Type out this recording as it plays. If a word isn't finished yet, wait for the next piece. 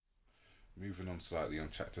moving on slightly on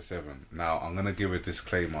chapter 7. Now, I'm going to give a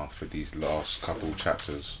disclaimer for these last couple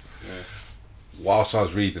chapters. Yeah. Whilst I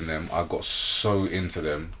was reading them, I got so into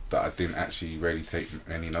them that I didn't actually really take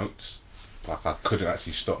any notes. Like, I couldn't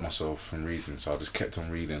actually stop myself from reading, so I just kept on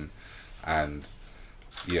reading. And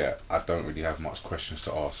yeah, I don't really have much questions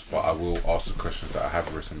to ask, but I will ask the questions that I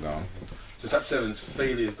have written down. So chapter 7 is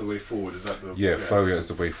failure is the way forward. Is that the? Yeah, failure is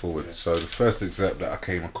the way forward. Yeah. So the first excerpt that I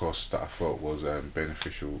came across that I felt was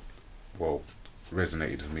beneficial, well,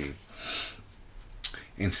 resonated with me.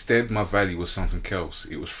 Instead, my value was something else.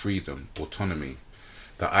 It was freedom, autonomy.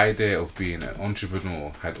 The idea of being an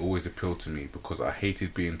entrepreneur had always appealed to me because I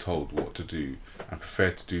hated being told what to do and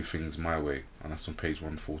preferred to do things my way. And that's on page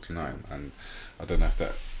 149. And I don't know if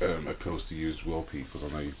that appeals to you as well, Pete, because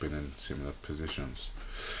I know you've been in similar positions.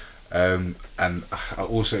 And I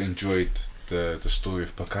also enjoyed the story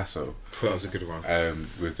of Picasso. That was a good one.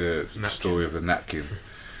 With the story of the napkin.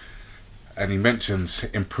 And he mentions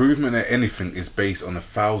improvement at anything is based on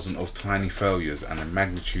 1,000 of tiny failures, and the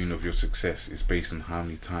magnitude of your success is based on how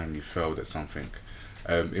many times you failed at something.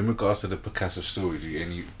 In regards to the Picasso story,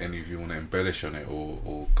 do any of you want to embellish on it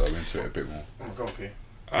or go into it a bit more? Oh, go on, P.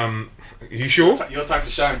 You sure? Your time to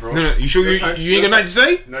shine, bro. No, you sure you ain't got nothing to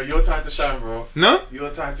say? No, your time to shine, bro. No? Your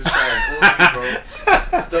time to shine, all of you, bro.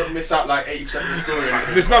 Just don't miss out like 80% of the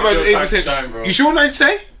story. There's not about Your time to 80%. shine, bro. You sure nothing to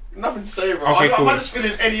say? Nothing to say, bro. Okay, I'm cool. not just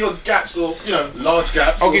filling any odd gaps or, large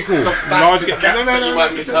gaps. Okay, or cool. Substantive Large gaps no, that you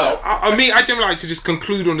might miss out. I mean, I generally like to just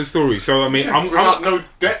conclude on the story. So I mean, I'm Without no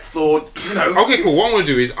depth or, okay, cool. What I'm going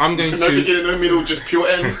to do is I'm going no to, beginning, no middle, just pure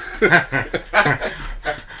end.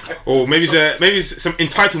 or maybe it's some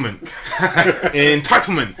entitlement.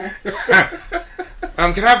 Entitlement.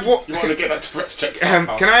 Can I have what? You want to get that Tourette's checked Can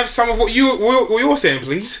I have some of what you're saying,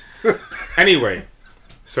 please? Anyway,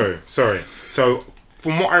 sorry. So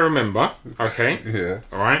from what I remember, okay, Yeah.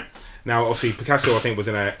 all right. Now, obviously, Picasso, I think, was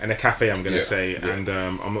in a cafe. I'm going to say, yeah. and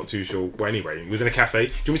I'm not too sure. Well, anyway, he was in a cafe.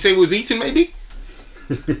 Do you want me to say he was eating, maybe?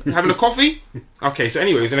 Having a coffee? Okay, so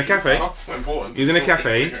anyway, he was in a cafe. That's so important. He was in a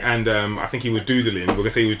cafe, and I think he was doodling. We're gonna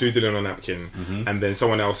say he was doodling on a napkin, and then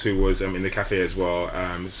someone else who was in the cafe as well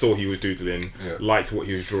saw he was doodling, liked what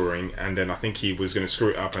he was drawing, and then I think he was gonna screw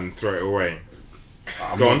it up and throw it away.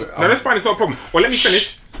 Go on. No, that's fine. It's not a problem. Well, let me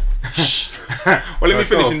finish. Well, let me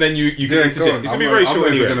finish, and then you get interject. It's gonna be very short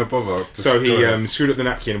anyway. Gonna bother. So he screwed up the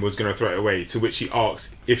napkin and was going to throw it away, to which he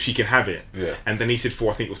asked if she can have it. Yeah. And then he said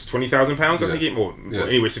for, I think it was £20,000, I think it more. Yeah.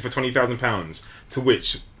 Anyway, so for £20,000, to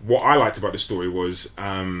which, what I liked about the story was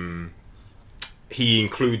he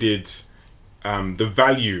included the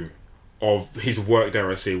value of his work,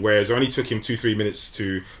 dare I say, whereas it only took him 2-3 minutes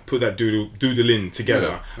to put that doodle in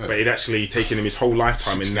together, but it actually taken him his whole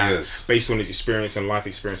lifetime in that, based on his experience and life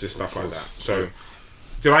experiences, stuff like that. So,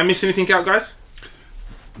 did I miss anything out, guys?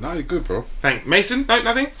 No, you're good, bro. Thank Mason. No,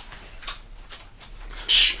 nothing.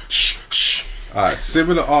 Shh. Alright,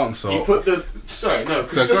 similar answer. You put the... Sorry, no.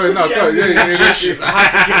 So go ahead, yeah. I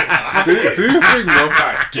had to get it. Do your thing, bro.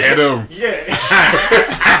 Get him. Yeah.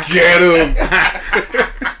 Get him.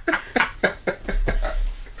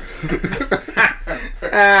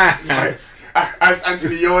 As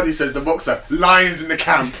Anthony Yardy says, the boxer, lions in the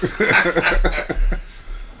camp.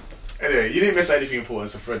 Anyway, you didn't miss anything important,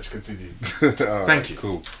 so French, continue. Thank you.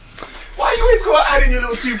 Cool. Why you always got to add in your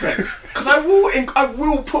little 2 pence? Because I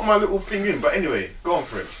will put my little thing in, but anyway, go on,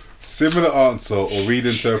 French. Similar answer or read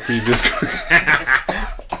into a previous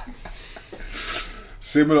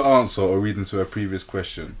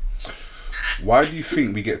question. Why do you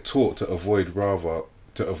think we get taught to avoid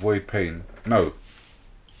pain? No.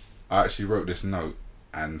 I actually wrote this note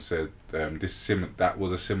and said that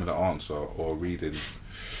was a similar answer or reading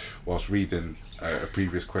whilst reading a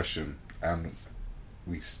previous question, and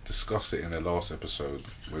we discussed it in the last episode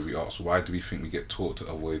where we asked why do we think we get taught to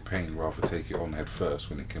avoid pain rather take it on head first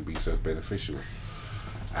when it can be so beneficial.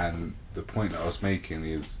 And the point that I was making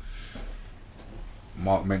is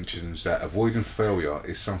Mark mentions that avoiding failure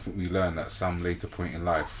is something we learn at some later point in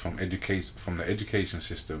life from the education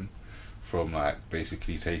system, from like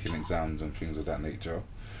basically taking exams and things of that nature,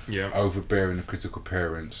 overbearing the critical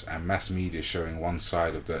parents, and mass media showing one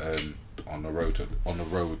side of the on the road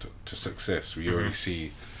to success. We already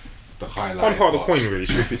see the highlight. One part of the coin, really,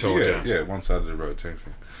 should be told. Yeah, one side of the road, same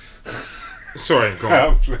thing. Sorry, go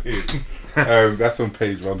on. That's on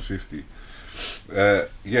page 150.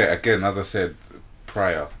 Again, as I said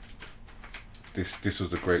prior, this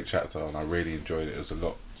was a great chapter and I really enjoyed it.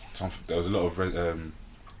 There was a lot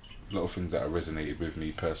of things that resonated with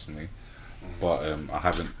me personally, but I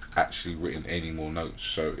haven't actually written any more notes.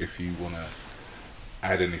 So if you wanna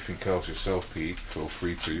add anything else yourself, Pete, feel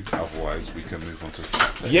free to. Otherwise, we can move on to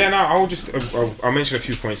chapter. Yeah, no, I'll mention a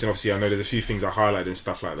few points, and obviously I know there's a few things I highlighted and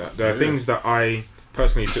stuff like that. There are things that I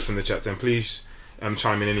personally took from the chapter, and please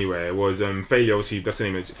chime in anywhere. Was failure. Obviously, that's the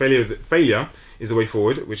name of it. Failure is the way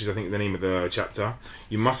forward, which is I think the name of the chapter.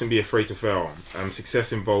 You mustn't be afraid to fail.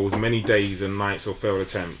 Success involves many days and nights of failed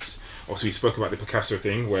attempts. Also, we spoke about the Picasso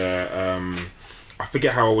thing, where I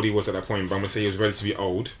forget how old he was at that point, but I'm gonna say he was relatively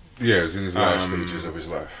old. Yeah, it was in his last stages of his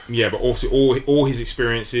life. Yeah, but also all his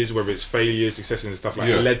experiences, whether it's failures, successes and stuff like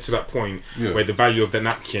that, led to that point where the value of the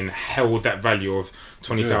napkin held that value of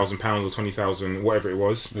 £20,000 or 20,000, whatever it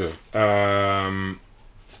was. Yeah. I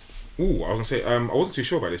was gonna say I wasn't too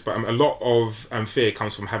sure about this, but a lot of fear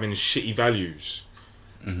comes from having shitty values.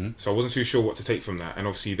 Mm-hmm. So I wasn't too sure what to take from that, and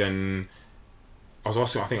obviously then I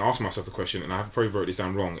asked myself the question, and I probably wrote this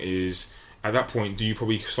down wrong. Is at that point, do you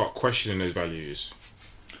probably start questioning those values?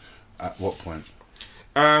 At what point?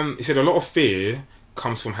 He said a lot of fear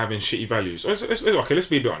comes from having shitty values. Let's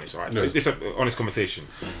be a bit honest, alright? It's an honest conversation.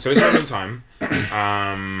 So this moment in time,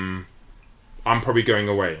 I'm probably going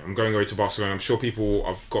away. I'm going away to Barcelona. I'm sure people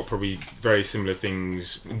have got probably very similar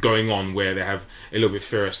things going on where they have a little bit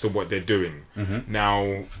fear as to what they're doing. Mm-hmm.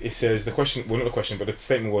 Now, it says the question, well, not the question, but the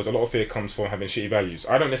statement was a lot of fear comes from having shitty values.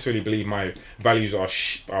 I don't necessarily believe my values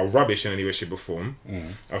are rubbish in any way, shape or form.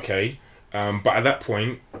 Okay? But at that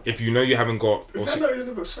point, if you know you haven't got... Is that not in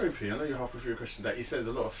the book? Sorry, P, I know you're halfway through your question, that he says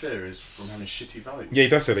a lot of fear is from having shitty values. Yeah, he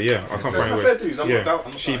does say that, yeah. I can't find it. Fair dues, I'm not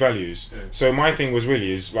doubting. Shitty values. Yeah. So my thing was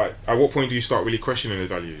really is, like, at what point do you start really questioning those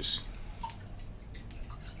values?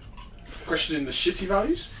 Questioning the shitty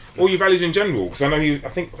values? Or your values in general, because I know I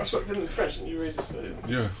think... That's what, didn't French, didn't you raise this earlier?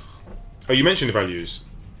 Yeah. Oh, you mentioned the values,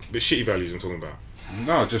 but shitty values I'm talking about.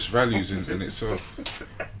 No, just values in itself.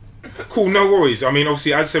 Cool, no worries. I mean,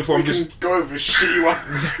 obviously, as I said before, I'm just go over shitty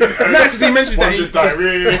ones. No, because he mentions that.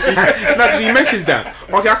 Diarrhea. No, because he mentions that.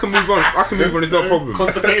 Okay, I can move on. It's no problem.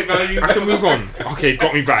 Constipated values. I can move on. Okay,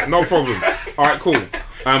 got me back. No problem. All right, cool.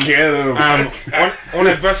 On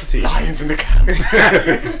adversity. Lions in the camp.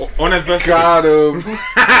 On adversity. Got him.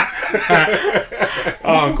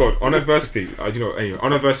 Oh god, on adversity. Anyway,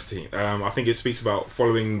 on adversity. I think it speaks about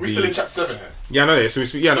following. We're still in chapter 7 here. Yeah, no. So we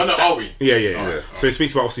speak. Yeah, no. Are we? Yeah. So it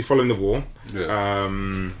speaks about obviously following the war. Yeah.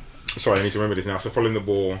 Sorry, I need to remember this now. So following the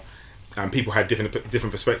war, people had different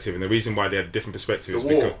perspective, and the reason why they had different perspective is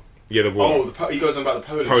because the war. Oh, he goes on about the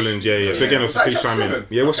Polish. Poland, yeah. So again, obviously, please chime in.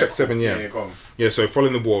 Yeah, what's chapter 7? Yeah. Go on. Yeah. So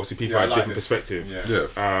following the war, obviously, people had different this. perspective.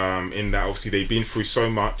 Yeah. In that, obviously, they've been through so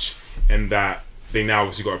much, and that they now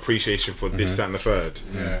obviously got appreciation for this, that, and the third.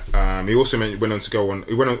 Yeah. He also went on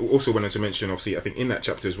to mention, obviously, I think in that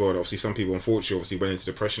chapter as well, that obviously some people unfortunately obviously went into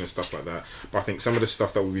depression and stuff like that. But I think some of the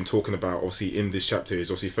stuff that we've been talking about, obviously, in this chapter is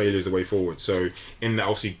obviously failure is the way forward. So in that,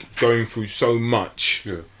 obviously, going through so much.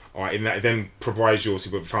 Yeah. Alright, in that it then provides you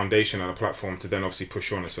obviously with a foundation and a platform to then obviously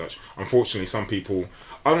push on as such. Unfortunately, some people,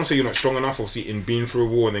 I don't say you're not strong enough, obviously, in being through a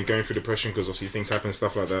war and then going through depression because obviously things happen and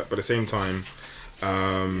stuff like that. But at the same time,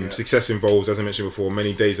 success involves, as I mentioned before,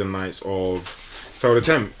 many days and nights of failed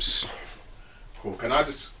attempts. Cool. Can I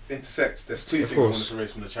just intersect? There's two things I wanted to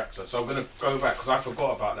raise from the chapter. So I'm going to go back because I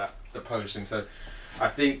forgot about the Polish thing. So I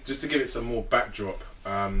think just to give it some more backdrop,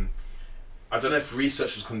 I don't know if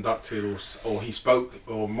research was conducted or he spoke,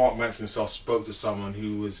 or Mark Manson himself spoke to someone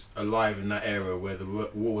who was alive in that era where the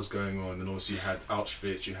war was going on, and obviously you had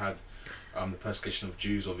Auschwitz, you had the persecution of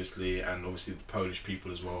Jews, obviously, and obviously the Polish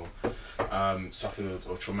people as well, suffered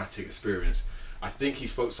a traumatic experience. I think he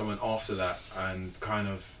spoke to someone after that and kind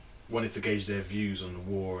of wanted to gauge their views on the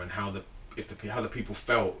war and how the people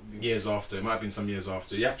felt years after. It might have been some years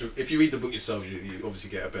after. You have to, if you read the book yourself, you obviously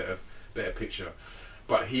get a better picture.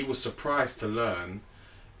 But he was surprised to learn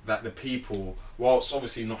that the people, whilst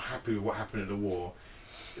obviously not happy with what happened at the war,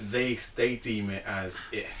 they deem it as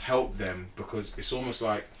it helped them, because it's almost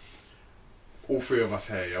like all three of us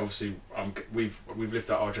here. Obviously, we've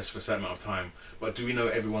lived out our address for a certain amount of time, but do we know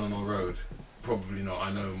everyone on our road? Probably not.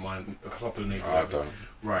 I know a couple of neighbours. I don't.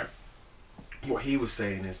 Right. What he was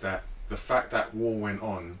saying is that the fact that war went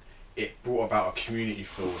on, it brought about a community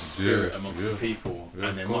feel, spirit amongst the people,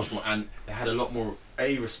 and they're much more, and they had a lot more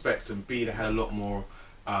respect, and B, they had a lot more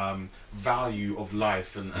value of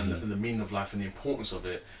life and the meaning of life and the importance of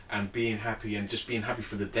it, and being happy and just being happy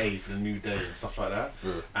for the day, for the new day and stuff like that.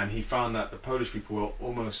 And he found that the Polish people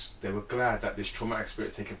were glad that this traumatic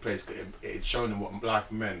experience taking place. It had shown them what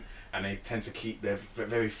life meant, and they tend to keep their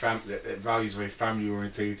values very family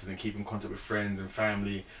orientated and keep in contact with friends and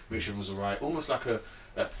family, make sure everyone's alright, almost like a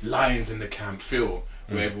lions in the camp feel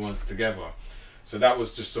where everyone's together. So that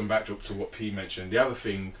was just some backdrop to what P mentioned. The other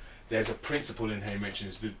thing, there's a principle in here he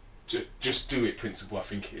mentions, just do it principle, I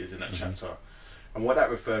think it is in that chapter. And what that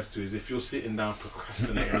refers to is if you're sitting down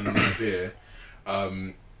procrastinating on an idea,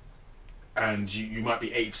 and you might be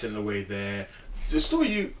 80% of the way there. The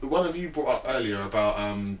story one of you brought up earlier about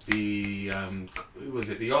who was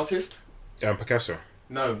it? The artist? Picasso.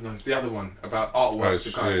 No, the other one about artwork.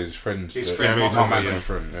 The guy, his friend. His friend.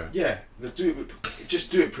 Yeah.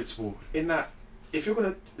 Just do it principle. In that, if you're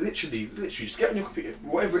gonna literally just get on your computer,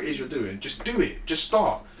 whatever it is you're doing, just do it. Just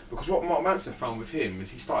start. Because what Mark Manson found with him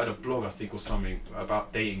is he started a blog, I think, or something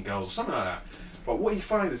about dating girls or something like that. But what he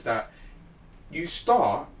finds is that you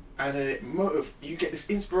start. And then you get this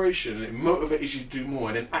inspiration, and it motivates you to do more,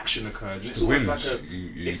 and then action occurs, and it's almost like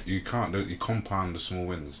you compound the small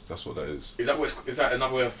wins. That's what that is. Is that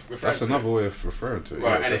another way of referring to it? That's another way of referring to it. Right,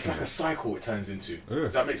 yeah, and definitely. it's like a cycle it turns into. Yeah.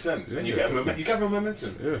 Does that make sense? Yeah, and you gather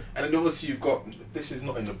momentum. Yeah. And then obviously you've got, this is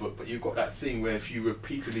not in the book, but you've got that thing where if you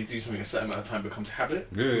repeatedly do something a certain amount of time, it becomes habit.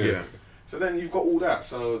 Yeah. So then you've got all that.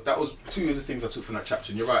 So that was two of the things I took from that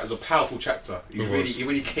chapter. And you're right, it was a powerful chapter. He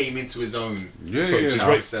really came into his own. Yeah. Just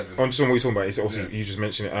on what you're talking about, it's obviously you just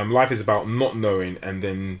mentioned it. Life is about not knowing and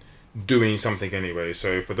then doing something anyway.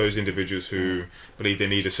 So for those individuals who believe they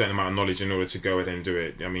need a certain amount of knowledge in order to go ahead and do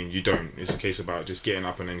it, I mean, you don't. It's a case about just getting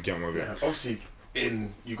up and then getting on with it. Obviously,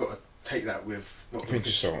 you got to take that with not pinch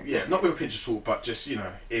of salt. Yeah, not with a pinch of salt, but just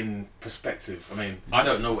in perspective. I mean, I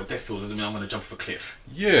don't know what death feels. Doesn't mean I'm going to jump off a cliff.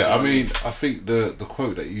 Yeah, I mean, I think the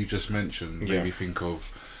quote that you just mentioned made me think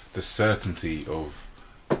of the certainty of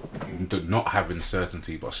not having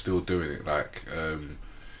certainty but still doing it. Like,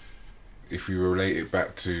 if you relate it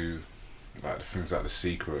back to like the things like The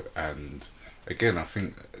Secret, and again, I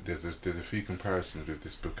think there's a few comparisons with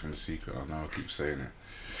this book and The Secret. I know I keep saying it,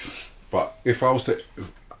 but if I was to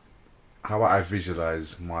how I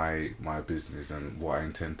visualize my business and what I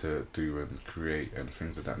intend to do and create and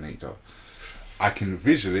things of that nature, I can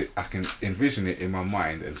envision it in my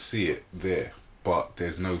mind and see it there, but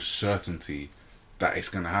there's no certainty that it's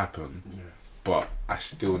going to happen. Yeah. But I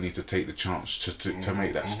still need to take the chance to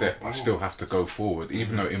make that step. I still have to go forward,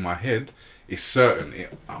 even though in my head it's certain.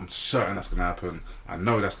 I'm certain that's going to happen. I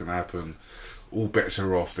know that's going to happen. All bets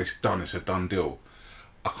are off. It's done. It's a done deal.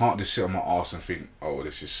 I can't just sit on my arse and think, oh,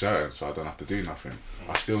 this is certain, so I don't have to do nothing.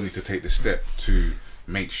 I still need to take the step to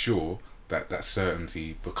make sure that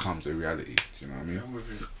certainty becomes a reality. Do you know what I mean?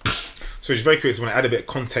 So just very quickly, I want to add a bit of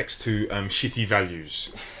context to shitty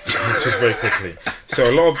values, just very quickly. So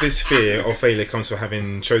a lot of this fear of failure comes from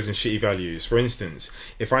having chosen shitty values. For instance,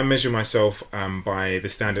 if I measure myself by the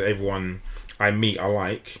standard everyone I meet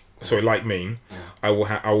like me, I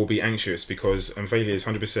will be anxious because failure is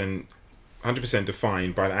 100%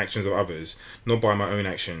 defined by the actions of others, not by my own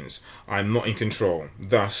actions. I am not in control.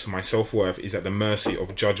 Thus, my self-worth is at the mercy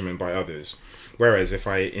of judgment by others. Whereas if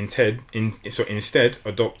I instead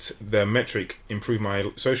adopt the metric improve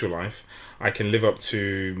my social life, I can live up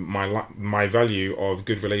to my value of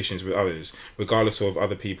good relations with others, regardless of how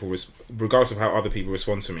other people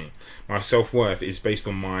respond to me. My self-worth is based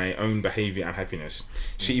on my own behaviour and happiness.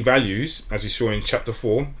 Shitty values, as we saw in chapter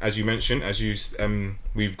 4, as you mentioned,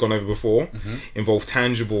 we've gone over before, involve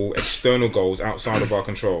tangible external goals outside of our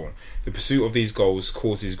control. The pursuit of these goals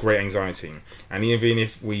causes great anxiety, and even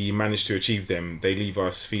if we manage to achieve them, they leave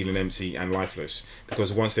us feeling empty and lifeless,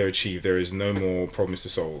 because once they're achieved, there is no more problems to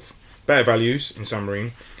solve. Better values, in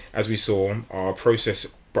summary, as we saw, are process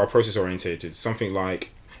orientated. Something like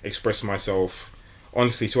express myself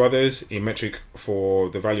honestly to others. A metric for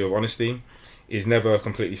the value of honesty is never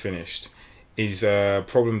completely finished. Is a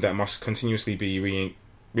problem that must continuously be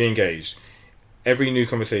re-engaged. Every new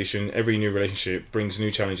conversation, every new relationship brings new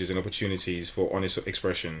challenges and opportunities for honest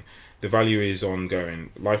expression. The value is ongoing,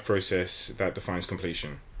 life process that defines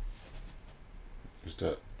completion. Is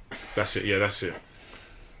that? That's it. Yeah, that's it.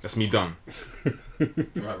 That's me done.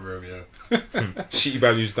 Right, Romeo. Shitty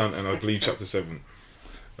values done, and I believe chapter 7.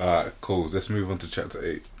 Alright, cool. Let's move on to chapter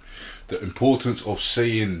 8. The importance of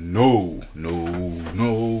saying no. I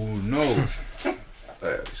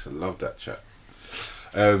used to love that chat.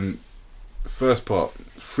 First part.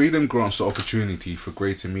 Freedom grants the opportunity for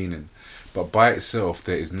greater meaning, but by itself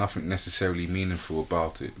there is nothing necessarily meaningful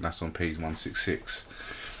about it. And that's on page 166.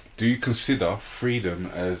 Do you consider freedom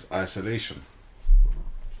as isolation?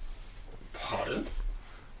 Pardon?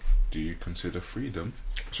 Do you consider freedom?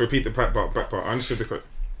 So repeat the back part. I understood the quote.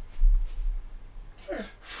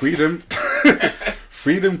 Freedom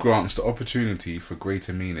grants the opportunity for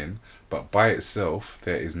greater meaning, but by itself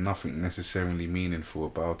there is nothing necessarily meaningful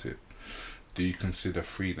about it. Do you consider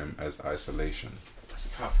freedom as isolation? That's a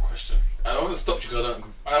powerful question. I wasn't stopped you because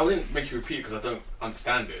I didn't make you repeat it because I don't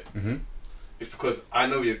understand it. Mm-hmm. It's because I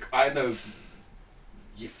know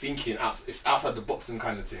you're thinking it's outside the box and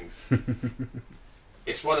kind of things.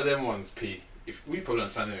 It's one of them ones, P. If we probably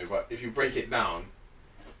understand it, but if you break it down,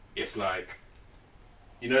 it's like,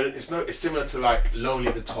 you know, it's similar to like Lonely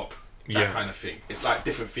at the Top, that kind of thing. It's like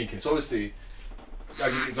different thinking. So obviously, I'll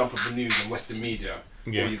give you an example of the news and Western media,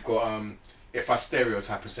 where you've got if I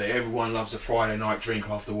stereotype and say everyone loves a Friday night drink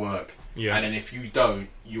after work, and then if you don't,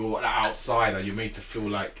 you're an outsider. You're made to feel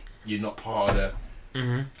like you're not part of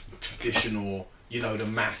the traditional, you know, the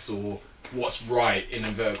mass or what's right in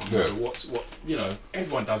inverted commas. What you know,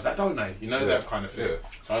 everyone does that, don't they? You know, that kind of thing. Yeah.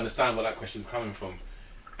 So I understand where that question's coming from,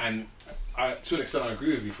 and to an extent, I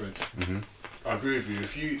agree with you, French. I agree with you.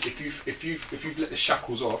 If you've let the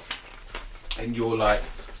shackles off, and you're like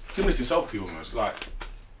similar to self almost like,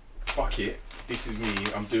 fuck it, this is me.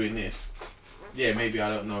 I'm doing this. Yeah, maybe I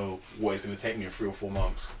don't know what it's going to take me in 3 or 4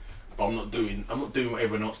 months, but I'm not doing what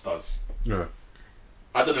everyone else does. Yeah.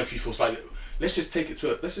 I don't know if you feel slightly. Let's just give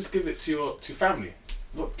it to your family.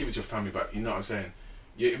 Not give it to your family, but you know what I'm saying.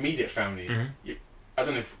 Your immediate family. I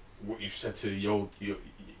don't know if what you've said to your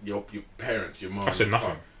parents, your mom. I've said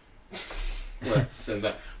nothing. Right,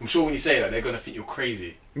 I'm sure when you say that, they're gonna think you're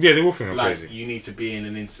crazy. Yeah, they will think I'm crazy. You need to be in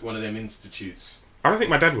one of them institutes. I don't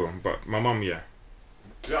think my dad will, but my mum, yeah.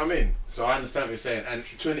 Do you know what I mean? So I understand what you're saying, and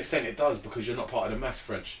to an extent it does, because you're not part of the mass,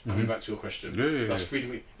 French. Coming back to your question. That's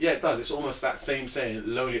freedom. Yeah, it does. It's almost that same saying,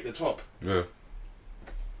 lonely at the top. Yeah.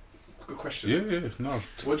 Good question. Yeah, no.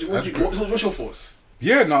 What's your thoughts?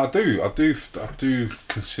 Yeah, no, I do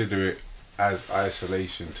consider it as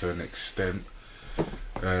isolation to an extent.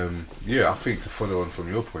 I think to follow on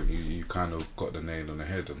from your point, you kind of got the nail on the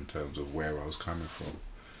head in terms of where I was coming from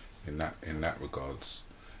in that regards.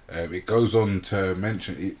 It goes on to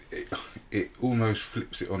mention it almost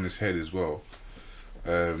flips it on its head as well.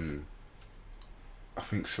 I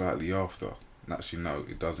think slightly after. Actually, no,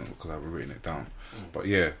 it doesn't, because I haven't written it down. But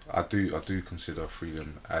yeah, I do consider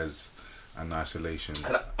freedom as an isolation.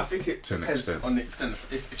 And I think it depends on the extent.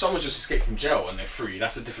 If someone's just escaped from jail and they're free,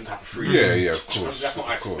 that's a different type of freedom. Yeah, of course. That's not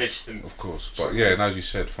isolation. Of course, but yeah, and as you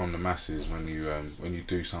said, from the masses, when you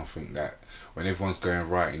do something that, when everyone's going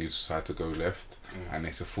right and you decide to go left, and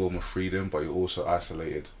it's a form of freedom, but you're also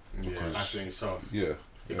isolated. Isolating yourself. Yeah.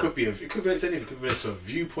 It could be anything. It could relate to a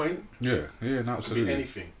viewpoint. Yeah, no, absolutely. It could be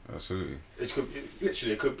anything. Absolutely.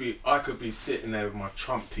 It could be. I could be sitting there with my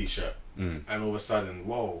Trump T-shirt, and all of a sudden,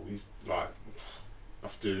 whoa, he's like,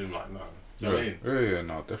 after him, like, no. You know what I mean? Yeah,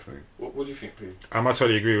 no, definitely. What do you think, Pete? I might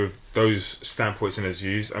totally agree with those standpoints and those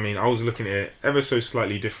views. I mean, I was looking at it ever so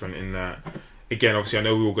slightly different in that. Again, obviously, I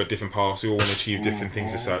know we all got different paths. We all want to achieve different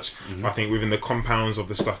things as such. I think within the compounds of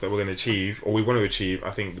the stuff that we're going to achieve, or we want to achieve,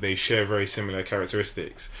 I think they share very similar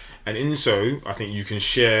characteristics. And in so, I think you can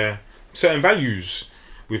share certain values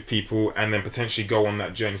with people and then potentially go on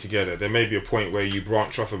that journey together. There may be a point where you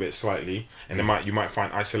branch off a bit slightly, and you might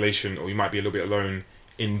find isolation, or you might be a little bit alone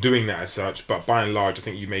in doing that as such. But by and large, I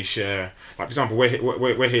think you may share. Like, for example,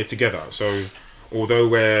 we're here together, so. Although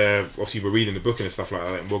we're reading the book and stuff like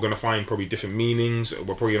that, we're going to find probably different meanings.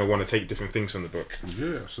 We're probably going to want to take different things from the book.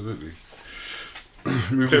 Yeah, absolutely.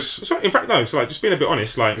 So in fact, no. So like, just being a bit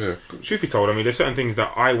honest, like, truth be told, I mean, there's certain things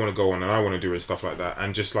that I want to go on and I want to do and stuff like that.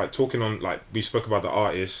 And just like talking on, like, we spoke about the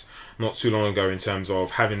artists not too long ago in terms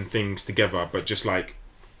of having things together, but just like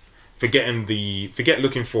forget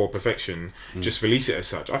looking for perfection, just release it as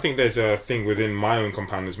such. I think there's a thing within my own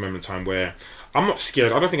compound at this moment in time where I'm not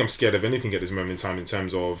scared. I don't think I'm scared of anything at this moment in time in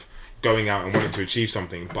terms of going out and wanting to achieve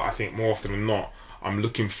something. But I think more often than not, I'm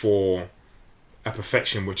looking for a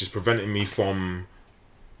perfection which is preventing me from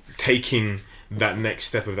taking that next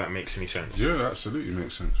step, if that makes any sense. Yeah, absolutely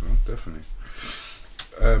makes sense, man. Definitely.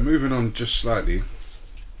 Moving on just slightly.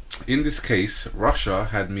 In this case, Russia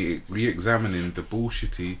had me re-examining the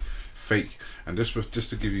bullshitty fake, and just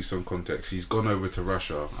to give you some context, he's gone over to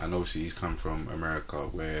Russia, and obviously he's come from America,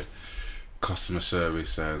 where customer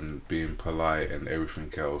service and being polite and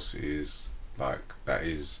everything else is like,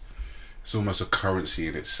 it's almost a currency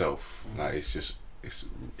in itself. Like,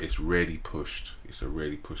 it's really pushed. It's a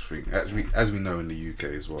really pushed thing, as we know in the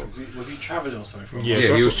UK as well. Was he travelling or something?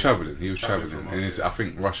 Yeah, he was travelling. And I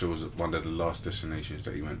think Russia was one of the last destinations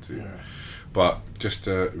that he went to. Yeah. But just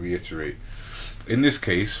to reiterate, in this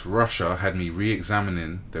case, Russia had me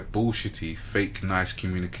re-examining the bullshitty, fake, nice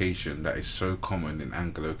communication that is so common in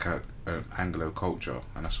Anglo culture,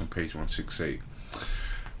 and that's on page 168.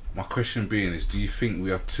 My question being is, do you think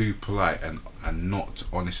we are too polite and not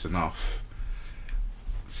honest enough?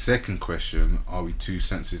 Second question, are we too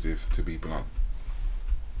sensitive to be blunt?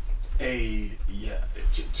 Too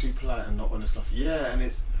polite and not honest enough. Yeah, and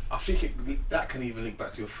I think that can even link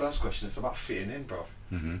back to your first question. It's about fitting in, bro.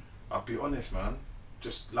 I'll be honest, man.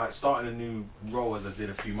 just like starting a new role as I did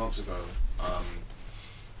a few months ago,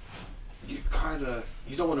 you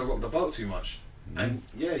don't want to rock the boat too much. And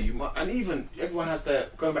yeah, you might, and even everyone has their,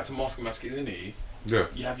 going back to mask and masculinity. Yeah.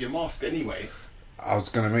 You have your mask anyway. I was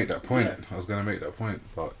gonna make that point. Yeah.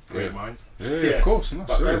 But Great minds. Yeah, of course. No,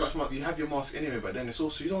 but going serious. back to you have your mask anyway, but then it's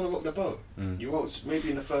also, you don't want to rock the boat. You won't,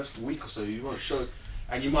 maybe in the first week or so you won't show,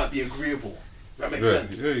 and you might be agreeable. Does that make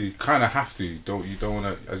sense? Yeah, you kind of have to. You don't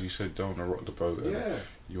want to, as you said, don't want to rock the boat. And Yeah.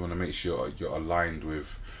 You want to make sure you're aligned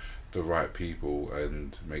with the right people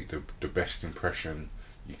and make the best impression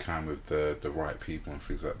you can with the right people and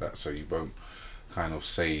things like that. So you won't kind of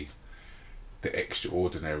say the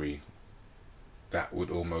extraordinary. That would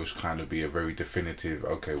almost kind of be a very definitive,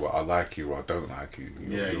 okay, well, I like you or I don't like you.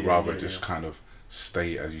 You'd rather just kind of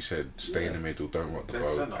stay, as you said, stay in the middle, don't rock the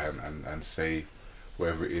boat, and say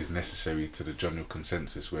whatever it is necessary to the general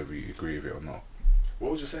consensus, whether you agree with it or not.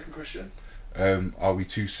 What was your second question? Are we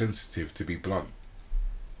too sensitive to be blunt?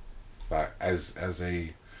 Like, as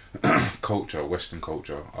a culture, Western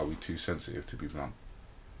culture, are we too sensitive to be blunt?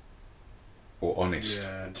 Or honest?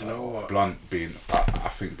 Yeah, do you know what? Blunt being, I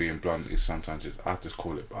think being blunt is sometimes I just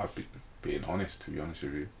call it being honest, to be honest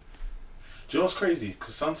with you. Do you know what's crazy?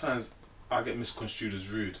 Because sometimes I get misconstrued as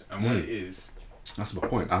rude, and what it is... That's my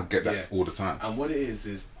point. I get that all the time. And what it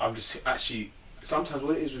is I'm just actually... Sometimes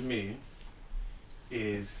what it is with me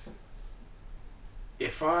is...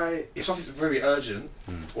 If something's very urgent,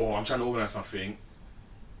 or I'm trying to organise something,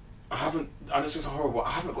 I know this is horrible,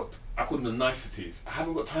 I call them the niceties. I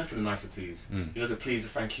haven't got time for the niceties. You know, the please, the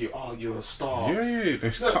thank you, oh, you're a star. Yeah.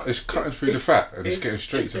 It's cutting through the fat and it's getting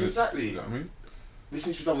straight to the... Exactly. You know what I mean? This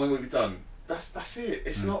needs to be done when it will be done. That's it.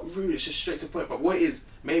 It's not rude, it's just straight to the point. But what it is,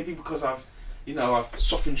 maybe because I've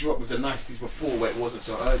softened you up with the niceties before where it wasn't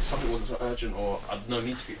so urgent, something wasn't so urgent, or I'd no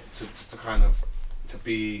need to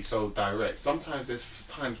be so direct. Sometimes there's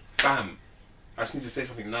times, bam, I just need to say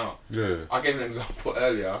something now. Yeah. I gave an example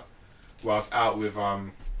earlier where I was out with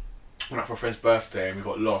went out for a friend's birthday and we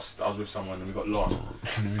got lost. I was with someone and we got lost,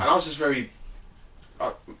 and I was just very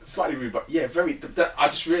slightly rude, but yeah, very. I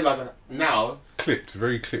just realised that now.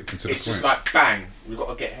 Very clipped into the point. It's just like bang, we got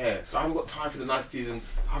to get here. So I haven't got time for the niceties and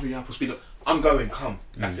hurry up or speed up. I'm going, come.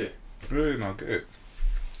 That's it. Really, no, I get it.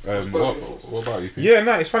 What about you, Pete? Yeah,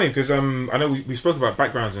 no, it's funny because I know we spoke about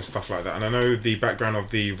backgrounds and stuff like that, and I know the background of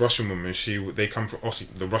the Russian woman. They come from, obviously,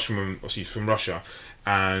 the Russian woman, obviously from Russia,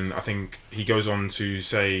 and I think he goes on to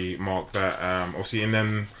say, Mark, that obviously in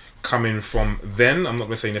them coming from then, I'm not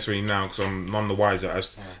going to say necessarily now because I'm none the wiser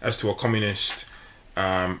as to a communist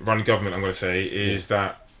run government. I'm going to say is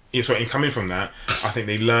that in coming from that, I think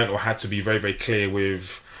they learned or had to be very, very clear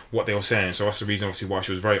with what they were saying. So that's the reason, obviously, why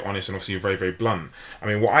she was very honest and obviously very, very blunt. I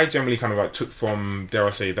mean, what I generally kind of like took from, dare I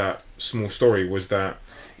say, that small story was that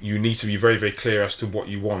you need to be very, very clear as to what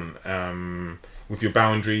you want with your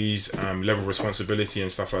boundaries, level of responsibility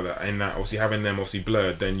and stuff like that. And that obviously having them obviously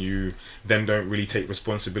blurred, then you don't really take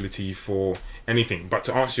responsibility for anything. But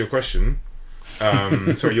to answer your question,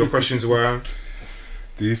 so your questions were...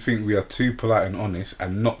 Do you think we are too polite and honest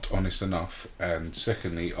and not honest enough? And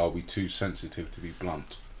secondly, are we too sensitive to be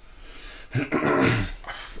blunt? I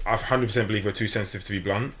 100% believe we're too sensitive to be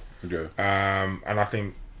blunt. Yeah. And I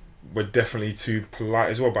think we're definitely too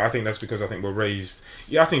polite as well. But I think that's because I think we're raised...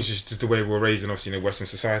 Yeah, I think it's just the way we're raised and obviously in a Western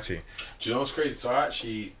society. Do you know what's crazy? So I don't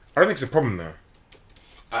think it's a problem though.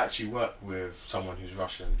 I actually work with someone who's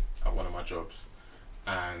Russian at one of my jobs.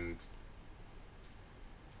 And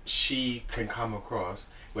she can come across...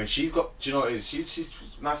 When she's got... Do you know what it is?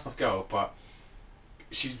 She's a nice enough girl, but...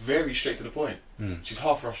 She's very straight to the point. She's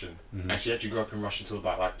half Russian, and she actually grew up in Russia until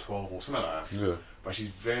about like 12 or something like that. Yeah. But she's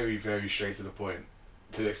very, very straight to the point,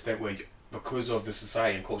 to the extent where, because of the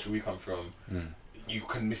society and culture we come from, you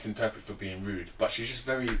can misinterpret for being rude. But she's just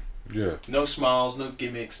very, no smiles, no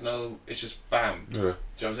gimmicks, no. It's just bam. Yeah. Do you know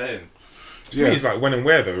what I'm saying? Yeah. It's like when and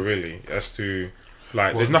where though, really, as to.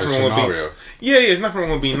 Like, there's nothing wrong with being... Yeah, there's nothing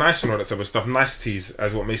wrong with being nice and all that type of stuff. Niceties,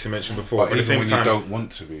 as what Mason mentioned before. But at the same time, you don't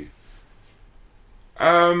want to be.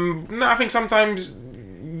 No, I think sometimes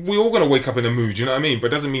we're all going to wake up in a mood, you know what I mean? But it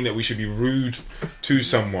doesn't mean that we should be rude to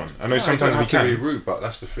someone. I know sometimes we can be rude, but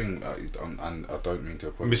that's the thing, and I don't mean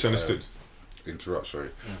to misunderstood. Interrupt, sorry.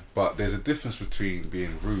 But there's a difference between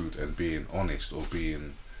being rude and being honest or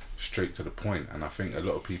being straight to the point, and I think a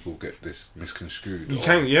lot of people get this misconstrued.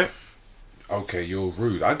 Okay, you're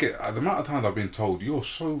rude. I get the amount of times I've been told you're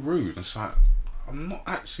so rude, and it's like, I'm not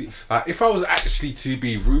actually, like, if I was actually to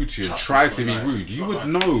be rude to you and try to be rude, you would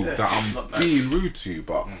know that I'm being rude to you,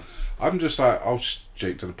 but I'm just like, I'll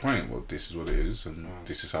straight to the point. Well, this is what it is, and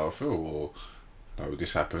this is how I feel, or no,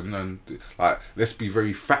 this happened, and like, let's be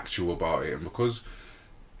very factual about it. And because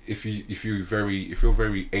if you're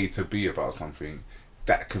very A to B about something,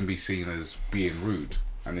 that can be seen as being rude.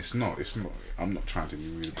 And it's not. I'm not trying to be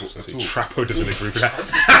rude at all. Trappo doesn't agree with that.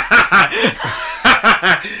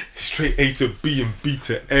 Straight A to B and B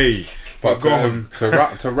to A. But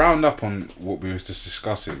to round up on what we was just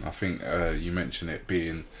discussing, I think you mentioned it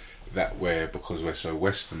being that way because we're so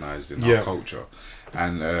westernized in our culture,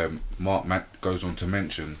 and Mark goes on to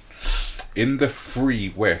mention, in the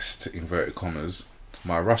free West inverted commas,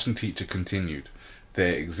 my Russian teacher continued,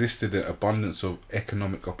 there existed an abundance of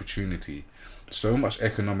economic opportunity. So much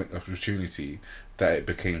economic opportunity that it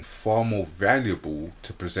became far more valuable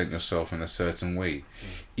to present yourself in a certain way,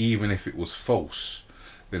 even if it was false,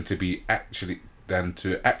 than to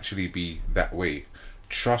actually be that way.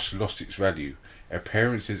 Trust lost its value.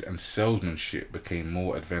 Appearances and salesmanship became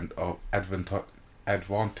more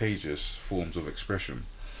advantageous forms of expression.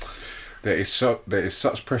 There is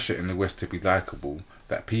such pressure in the West to be likable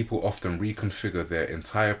that people often reconfigure their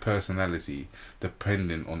entire personality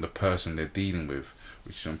depending on the person they're dealing with,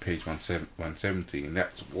 which is on page 170, and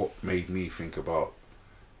that's what made me think about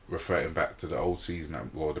referring back to the old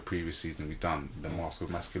season, or the previous season we've done, The Mask of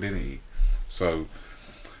Masculinity. So,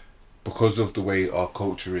 because of the way our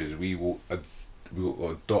culture is, we will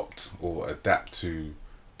adopt or adapt to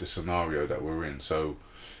the scenario that we're in. So,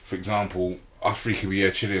 for example, us three can be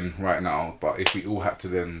here chilling right now, but if we all had to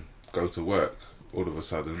then go to work, all of a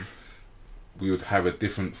sudden, we would have a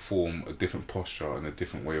different form, a different posture, and a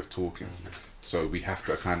different way of talking. So we have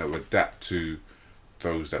to kind of adapt to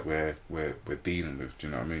those that we're dealing with. Do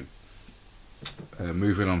you know what I mean?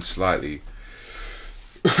 Moving on slightly,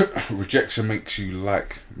 rejection makes you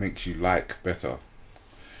like better.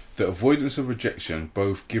 The avoidance of rejection,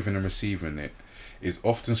 both giving and receiving it, is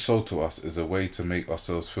often sold to us as a way to make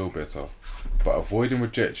ourselves feel better. But avoiding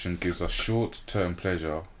rejection gives us short-term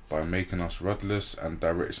pleasure by making us rudderless and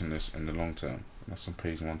directionless in the long term. That's on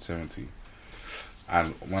page 170.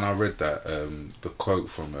 And when I read that, the quote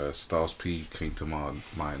from Styles P came to my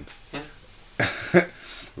mind.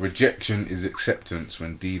 Rejection is acceptance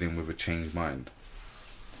when dealing with a changed mind.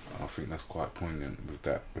 I think that's quite poignant with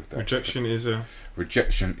that.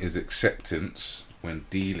 Rejection is acceptance when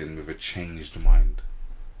dealing with a changed mind.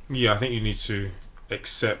 Yeah, I think you need to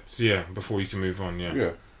accept, before you can move on,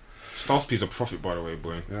 Yeah. Styles P is a prophet, by the way,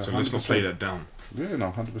 boy. Yeah, so 100%. Let's not play that down. Yeah,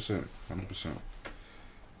 no, 100%.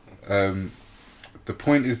 The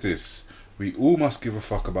point is this: we all must give a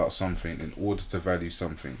fuck about something in order to value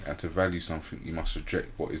something, and to value something, you must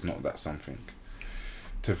reject what is not that something.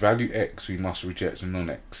 To value X, we must reject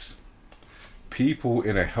non-X. People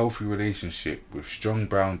in a healthy relationship with strong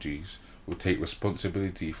boundaries will take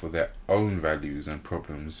responsibility for their own values and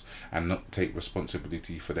problems, and not take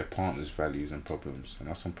responsibility for their partner's values and problems. And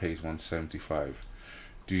that's on page 175.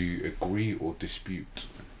 Do you agree or dispute?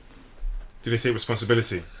 Do they take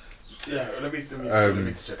responsibility? Yeah, let me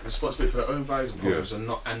check. Responsibility for their own values and problems,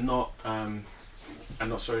 and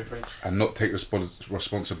not sorry, French. And not take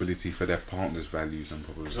responsibility for their partner's values and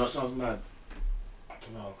problems. You know what sounds mad? I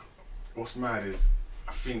don't know. What's mad is,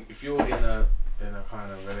 I think if you're in a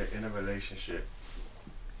kind of in a relationship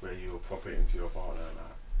where you're proper into your partner,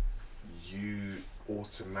 you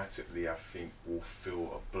automatically, I think, will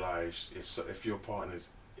feel obliged if your partner's.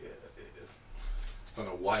 I don't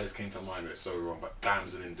know why this came to mind, but it's so wrong. But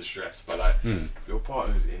damsel in distress. But if your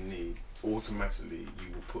partner's in need, automatically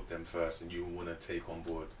you will put them first, and you will want to take on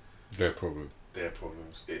board their problems.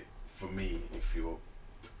 For me,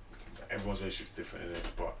 everyone's relationship's different, isn't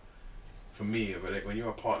it? But for me, when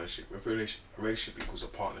you're a partnership, a relationship equals a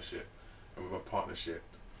partnership, and with a partnership,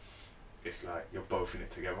 it's like you're both in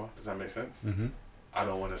it together. Does that make sense? Mm-hmm. I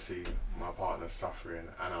don't want to see my partner suffering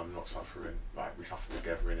and I'm not suffering. Like, we suffer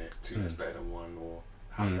together in it. Two is better than one, or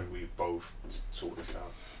how can we both sort this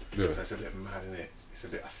out? Because that's a bit mad, isn't it? It's a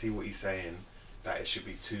bit. I see what he's saying, that it should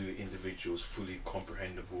be two individuals, fully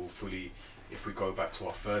comprehensible, fully. If we go back to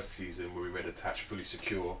our first season where we read attached, fully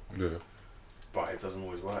secure. Yeah. But it doesn't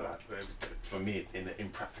always work like that. For me, in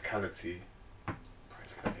practicality,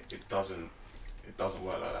 it doesn't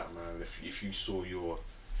work like that, man. If you saw your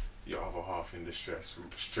other half in distress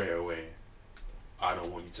straight away, I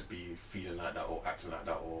don't want you to be feeling like that or acting like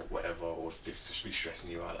that or whatever, or this to be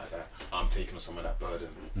stressing you out like that. I'm taking on some of that burden.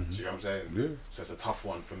 Do you know what I'm saying? Yeah. So it's a tough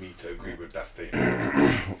one for me to agree with that statement.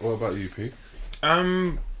 What about you, P?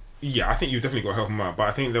 Yeah, I think you've definitely got to help him out, but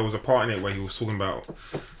I think there was a part in it where he was talking about.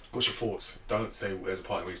 What's your thoughts? Don't say there's a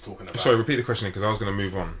part where he's talking about. Sorry, repeat the question because I was going to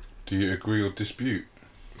move on. Do you agree or dispute?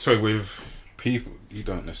 Sorry, with people, you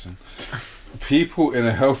don't listen. People in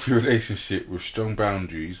a healthy relationship with strong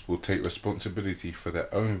boundaries will take responsibility for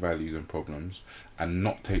their own values and problems and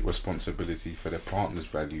not take responsibility for their partner's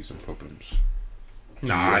values and problems.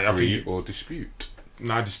 Nah, I think or dispute.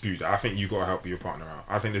 Nah, I dispute that. I think you got to help your partner out.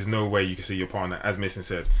 I think there's no way you can see your partner, as Mason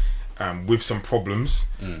said, with some problems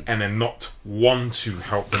and then not want to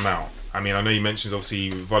help them out. I mean, I know you mentioned obviously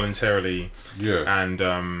voluntarily,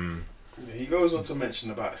 and he goes on to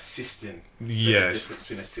mention about assisting. Yes, the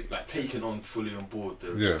difference between like taking on fully on board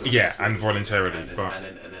and voluntarily, and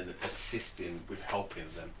then assisting with helping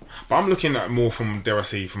them. But I'm looking at more from, dare I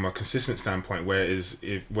say, from a consistent standpoint,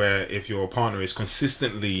 if your partner is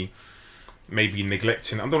consistently maybe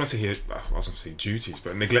neglecting, I don't want to say here, I was going to say duties,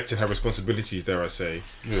 but neglecting her responsibilities, dare I say,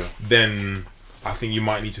 then I think you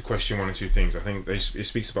might need to question one or two things. I think it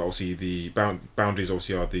speaks about obviously the boundaries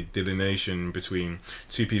obviously are the delineation between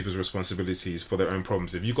two people's responsibilities for their own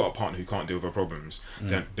problems. If you've got a partner who can't deal with her problems,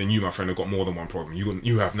 then you, my friend, have got more than one problem. You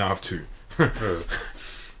now have two.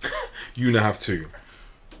 You now have two.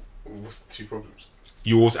 What's the two problems?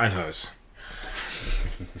 Yours and hers.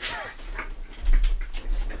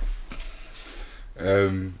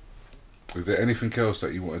 Is there anything else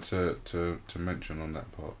that you wanted to mention on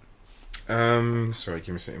that part? Sorry, give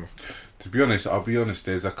me a second. To be honest, I'll be honest,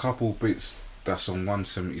 there's a couple bits that's on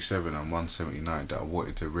 177 and 179 that I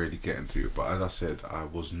wanted to really get into, but as I said, I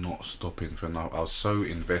was not stopping for now. I was so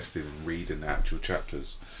invested in reading the actual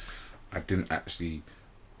chapters, I didn't actually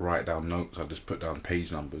write down notes. I just put down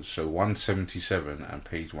page numbers. So 177 and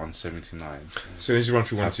page 179. So let's run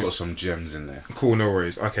through one. I've got some gems in there. Cool, no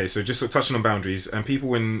worries. Okay, so just sort of touching on boundaries, and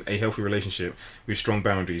people in a healthy relationship with strong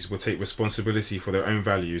boundaries will take responsibility for their own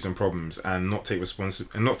values and problems, and not take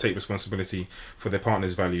responsibility for their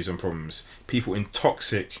partner's values and problems. People in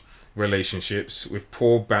toxic relationships with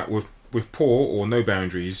poor or no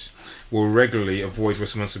boundaries will regularly avoid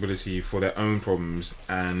responsibility for their own problems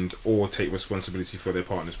and or take responsibility for their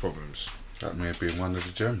partner's problems. That may have been one of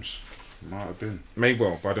the gems. Might have been. May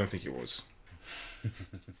well, but I don't think it was.